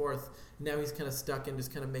back and forth. Now he's kind of stuck in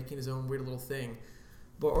just kind of making his own weird little thing.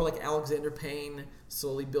 Or like Alexander Payne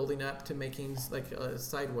slowly building up to making like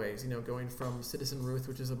Sideways, you know, going from Citizen Ruth,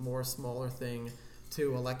 which is a more smaller thing,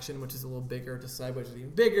 to Election, which is a little bigger, to Sideways, which is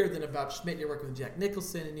even bigger. Then About Schmidt, you're working with Jack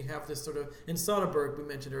Nicholson, and you have this sort of, in Soderbergh, we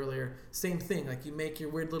mentioned earlier, same thing. Like you make your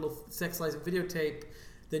weird little sexualizing videotape,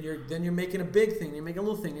 then you're making a big thing, you're making a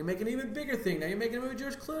little thing, you're making an even bigger thing. Now you're making a movie with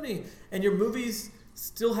George Clooney, and your movies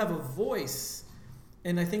still have a voice.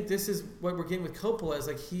 And I think this is what we're getting with Coppola, is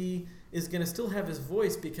like he is going to still have his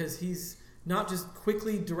voice because he's not just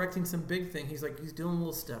quickly directing some big thing. He's doing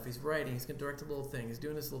little stuff. He's writing. He's going to direct a little thing. He's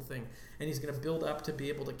doing this little thing, and he's going to build up to be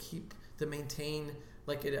able to maintain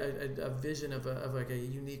like a vision of like a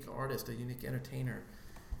unique artist, a unique entertainer.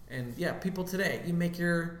 And yeah, people today, you make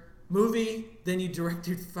your movie, then you direct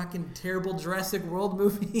your fucking terrible Jurassic World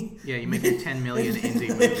movie. Yeah, you make a $10 million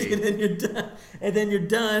indie movie, and then you're done. And then you're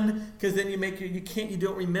done because then you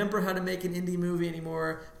don't remember how to make an indie movie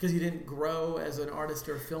anymore because you didn't grow as an artist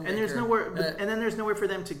or a filmmaker. And there's nowhere, and then there's nowhere for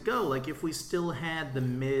them to go. Like if we still had the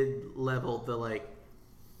mid-level,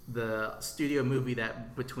 the studio movie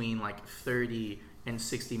that between like $30 and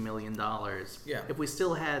 $60 million. Yeah. If we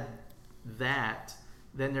still had that,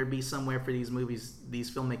 then there'd be somewhere for these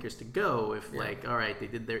filmmakers to go. If like, all right, they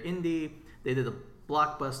did their indie, they did a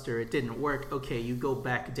blockbuster, it didn't work. Okay, you go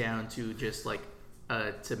back down to just like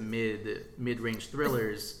to mid-range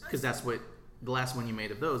thrillers because that's what the last one you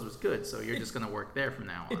made of those was good. So you're just gonna work there from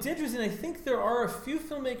now on. It's interesting. I think there are a few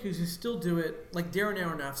filmmakers who still do it, like Darren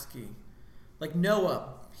Aronofsky, like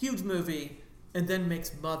Noah, huge movie, and then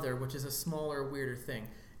makes Mother, which is a smaller, weirder thing.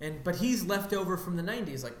 But he's left over from the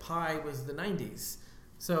 90s. Like Pi was the 90s.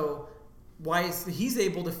 So he's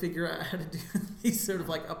able to figure out how to do these sort of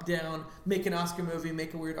like up down, make an Oscar movie,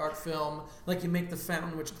 make a weird art film. Like you make The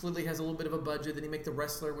Fountain, which clearly has a little bit of a budget. Then you make The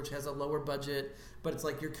Wrestler, which has a lower budget. But it's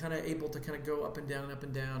like you're kind of able to kind of go up and down,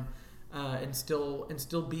 and still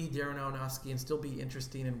be Darren Aronofsky and still be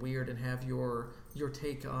interesting and weird and have your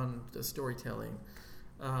take on the storytelling.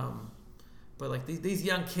 But like these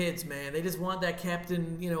young kids, man, they just want that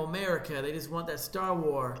Captain, America. They just want that Star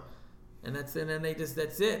Wars. And that's it.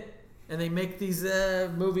 And they make these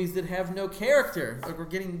movies that have no character. Like we're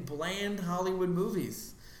getting bland Hollywood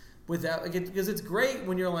movies because it's great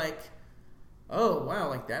when you're like, oh wow,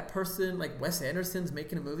 like that person, like Wes Anderson's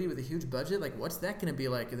making a movie with a huge budget. Like what's that going to be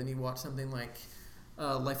like? And then you watch something like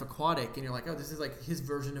Life Aquatic, and you're like, oh, this is like his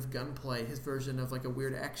version of Gunplay, his version of like a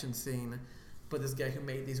weird action scene. But this guy who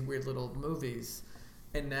made these weird little movies.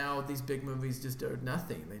 And now these big movies just are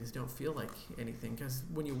nothing. They just don't feel like anything. Because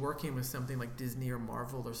when you're working with something like Disney or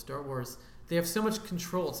Marvel or Star Wars, they have so much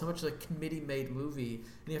control, so much like committee-made movie,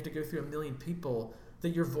 and you have to go through 1 million people that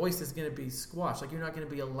your voice is going to be squashed. Like you're not going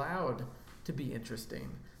to be allowed to be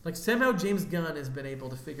interesting. Like somehow James Gunn has been able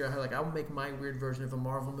to figure out how like I'll make my weird version of a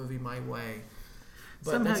Marvel movie my way.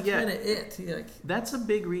 But somehow, that's kind of it. Like, that's a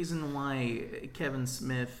big reason why Kevin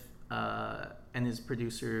Smith and his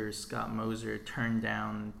producer Scott Moser turned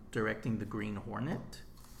down directing The Green Hornet,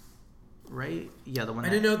 right? Yeah, the one. I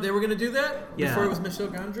didn't know they were going to do that before it was Michel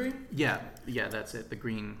Gondry. Yeah, that's it. The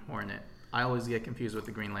Green Hornet. I always get confused with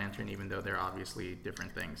the Green Lantern, even though they're obviously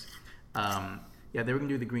different things. They were going to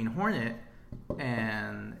do The Green Hornet,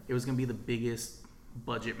 and it was going to be the biggest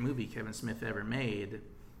budget movie Kevin Smith ever made,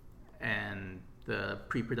 and the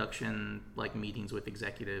pre-production like meetings with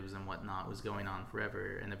executives and whatnot was going on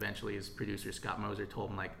forever, and eventually his producer Scott Moser told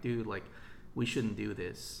him, like, dude, like, we shouldn't do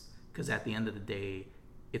this, because at the end of the day,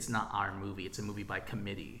 it's not our movie, it's a movie by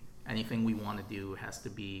committee. Anything we want to do has to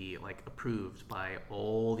be like approved by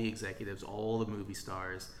all the executives, all the movie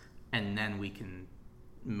stars, and then we can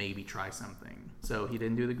maybe try something. So he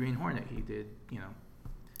didn't do the Green Hornet, he did,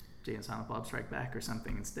 Jay and Silent Bob Strike Back or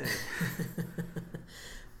something instead.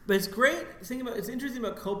 But it's great. It's interesting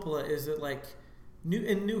about Coppola is that like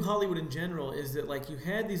New Hollywood in general is that like you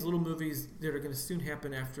had these little movies that are going to soon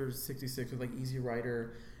happen after '66 with like Easy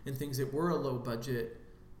Rider and things that were a low budget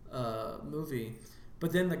movie,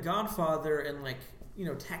 but then The Godfather and like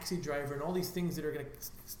Taxi Driver and all these things that are going to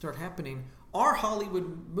start happening are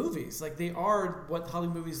Hollywood movies. Like they are what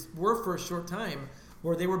Hollywood movies were for a short time,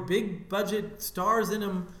 where they were big budget stars in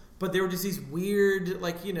them. But they were just these weird,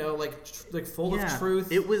 like full of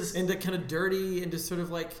truth. It was, and kind of dirty, and just sort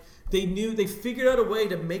of like they figured out a way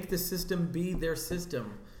to make the system be their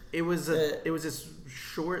system. It was this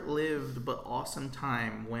short-lived but awesome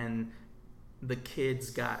time when the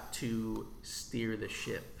kids got to steer the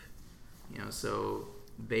ship. So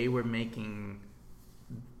they were making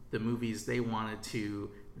the movies they wanted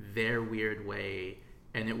to their weird way,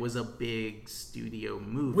 and it was a big studio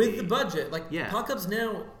movie with the budget. Like Apocalypse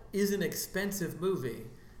Now is an expensive movie,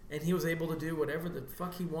 and he was able to do whatever the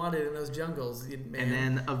fuck he wanted in those jungles. Man. And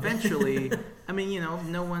then eventually, I mean,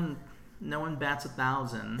 no one bats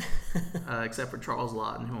 1,000 except for Charles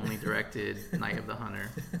Lawton, who only directed Night of the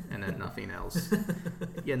Hunter and then nothing else.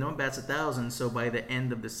 No one bats 1,000. So by the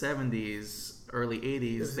end of the 70s, early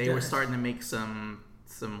 80s, they were starting to make some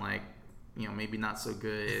like maybe not so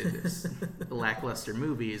good lackluster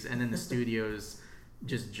movies, and then the studios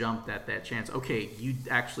just jumped at that chance. Okay, you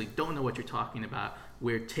actually don't know what you're talking about.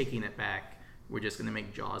 We're taking it back. We're just going to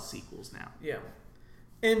make Jaws sequels now. Yeah.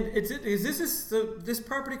 And this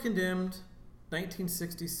property condemned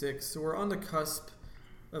 1966, so we're on the cusp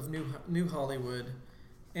of new Hollywood,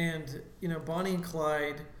 and Bonnie and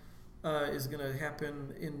Clyde is going to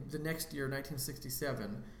happen in the next year,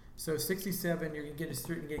 1967. So 67, you're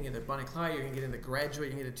getting into Bonnie and Clyde, you're going to get into Graduate,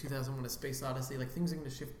 you're going to get into 2001: A Space Odyssey. Like things are going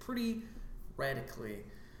to shift pretty radically,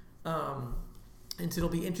 and so it'll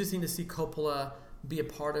be interesting to see Coppola be a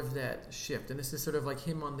part of that shift. And this is sort of like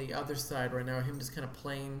him on the other side right now, him just kind of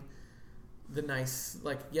playing the nice,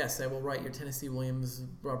 like, yes, I will write your Tennessee Williams,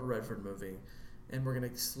 Robert Redford movie, and we're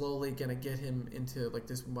slowly gonna get him into like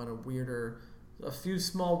this one of weirder, a few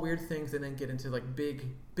small weird things, and then get into like big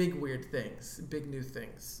weird things, big new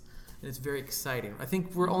things, and it's very exciting. I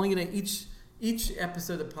think we're only gonna each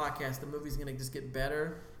episode of the podcast, the movie's gonna just get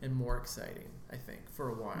better and more exciting, I think, for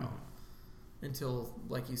a while. Until,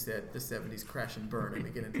 like you said, the 70s crash and burn, and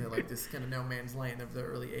we get into like this kind of no man's land of the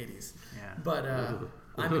early 80s. Yeah. But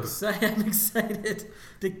I'm excited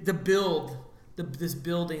to build this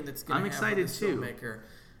building that's going to have this filmmaker.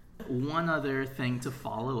 One other thing to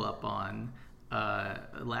follow up on.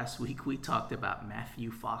 Last week we talked about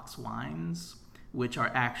Matthew Fox wines, which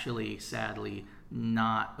are actually, sadly,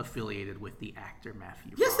 not affiliated with the actor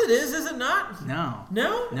Matthew Fox. Yes, it is. Is it not? No.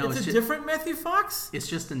 It's a different Matthew Fox? It's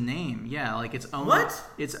just a name. Yeah, like it's owned. What?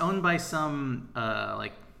 It's owned by some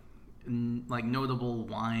like notable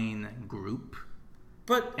wine group.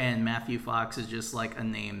 And Matthew Fox is just like a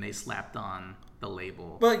name they slapped on the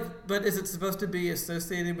label. But is it supposed to be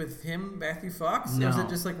associated with him, Matthew Fox? No. Or is it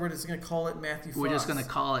just like we're just going to call it Matthew Fox? We're just going to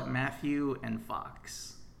call it Matthew and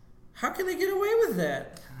Fox. How can they get away with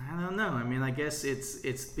that? I don't know. I mean, I guess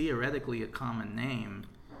it's theoretically a common name.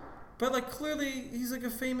 But like clearly he's like a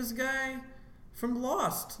famous guy from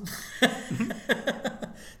Lost. The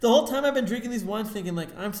whole time I've been drinking these wines thinking like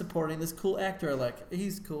I'm supporting this cool actor. Like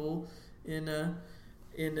he's cool in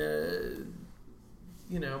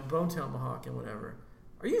Bone Tomahawk and whatever.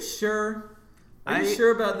 Are you sure? Are you sure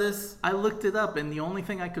about this? I looked it up, and the only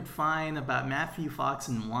thing I could find about Matthew Fox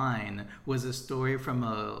and wine was a story from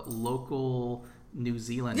a local New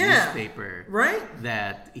Zealand newspaper, right?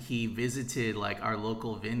 That he visited like our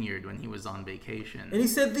local vineyard when he was on vacation. And he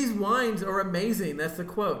said these wines are amazing. That's the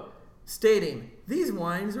quote, stating, "These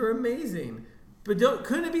wines are amazing." But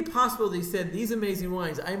couldn't it be possible that he said, "These amazing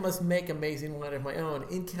wines, I must make amazing wine of my own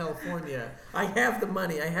in California. I have the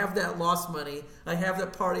money. I have that lost money. I have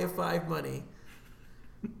that Party of Five money.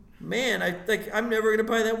 Man, I'm never going to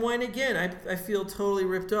buy that wine again. I feel totally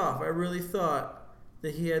ripped off. I really thought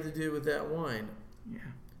that he had to do with that wine." Yeah.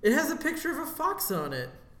 It has a picture of a fox on it.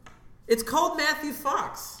 It's called Matthew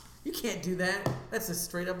Fox. You can't do that. That's a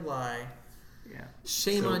straight up lie. Yeah.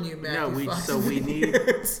 Shame on you, Matthew Fox. So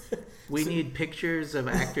we need pictures of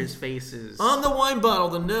actors' faces on the wine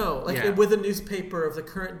bottle to know, with a newspaper of the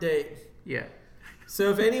current date. Yeah. So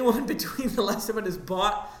if anyone between the last time has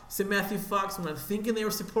bought some Matthew Fox when I'm thinking they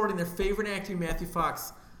were supporting their favorite actor, Matthew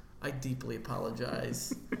Fox, I deeply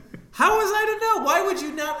apologize. How was I to know? Why would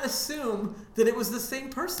you not assume that it was the same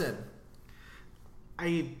person?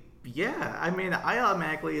 I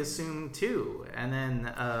automatically assumed too, and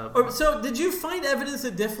then. So, did you find evidence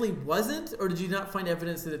that definitely wasn't, or did you not find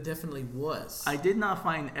evidence that it definitely was? I did not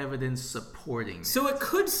find evidence supporting. So it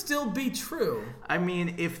could still be true. I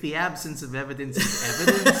mean, if the absence of evidence is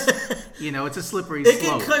evidence, it's a slippery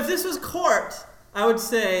slope. If this was court, I would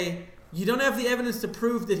say you don't have the evidence to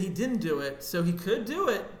prove that he didn't do it, so he could do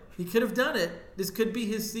it. He could have done it. This could be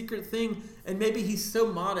his secret thing, and maybe he's so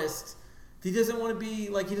modest. He doesn't want to be he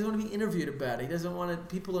doesn't want to be interviewed about it. He doesn't want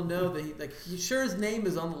people to know that his name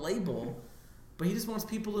is on the label, but he just wants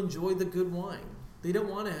people to enjoy the good wine. They don't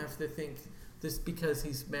want to have to think this because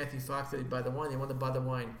he's Matthew Fox that he'd buy the wine. They want to buy the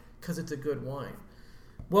wine because it's a good wine.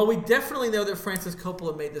 Well, we definitely know that Francis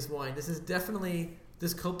Coppola made this wine. This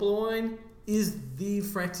Coppola wine is the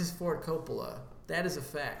Francis Ford Coppola. That is a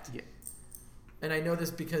fact. Yeah. And I know this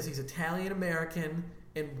because he's Italian-American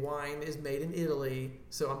and wine is made in Italy,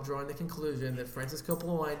 so I'm drawing the conclusion that Francis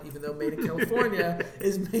Coppola wine, even though made in California,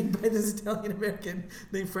 is made by this Italian-American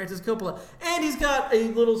named Francis Coppola. And he's got a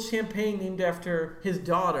little champagne named after his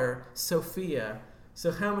daughter, Sophia.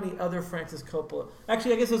 So how many other Francis Coppola...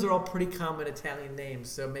 Actually, I guess those are all pretty common Italian names,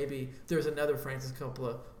 so maybe there's another Francis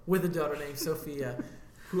Coppola with a daughter named Sophia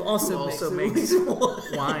who also makes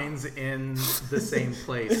wines in the same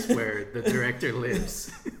place where the director lives.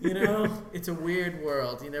 It's a weird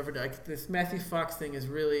world. You never know. This Matthew Fox thing has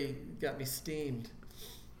really got me steamed.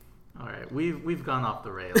 All right, we've gone off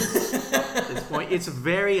the rails at this point. It's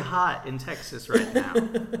very hot in Texas right now.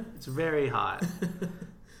 It's very hot.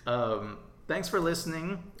 Thanks for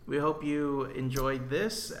listening. We hope you enjoyed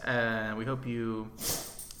this, and we hope you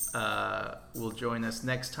will join us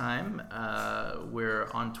next time. We're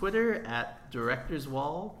on Twitter at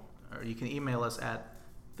DirectorsWall, or you can email us at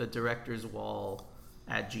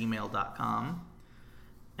thedirectorswall@gmail.com.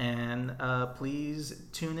 And please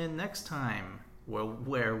tune in next time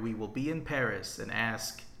where we will be in Paris and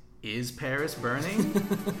ask, is Paris burning?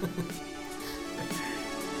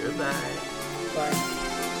 Goodbye. Bye.